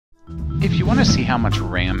If you want to see how much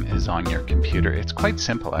RAM is on your computer, it's quite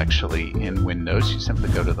simple actually in Windows. You simply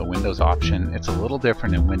go to the Windows option. It's a little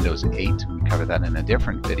different in Windows 8. We cover that in a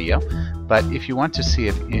different video. But if you want to see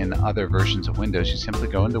it in other versions of Windows, you simply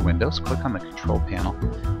go into Windows, click on the control panel,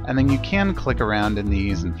 and then you can click around in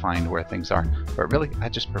these and find where things are. But really, I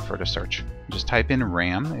just prefer to search. Just type in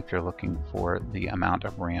RAM if you're looking for the amount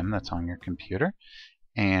of RAM that's on your computer,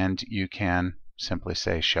 and you can simply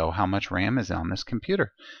say show how much RAM is on this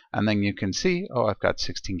computer, and then you can see, oh, I've got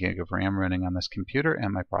 16 gig of RAM running on this computer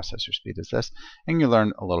and my processor speed is this, and you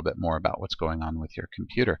learn a little bit more about what's going on with your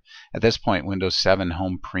computer. At this point, Windows 7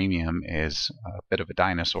 Home Premium is a bit of a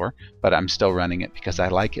dinosaur, but I'm still running it because I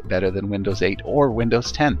like it better than Windows 8 or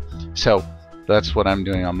Windows 10. So that's what I'm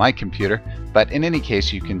doing on my computer. But in any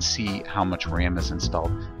case, you can see how much RAM is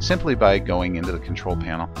installed simply by going into the control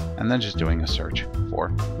panel and then just doing a search for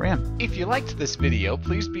RAM. If you liked this video,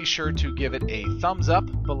 please be sure to give it a thumbs up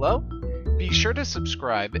below. Be sure to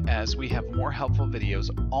subscribe as we have more helpful videos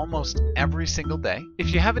almost every single day.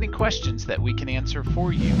 If you have any questions that we can answer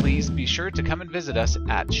for you, please be sure to come and visit us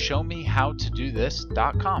at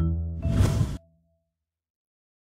showmehowtodothis.com.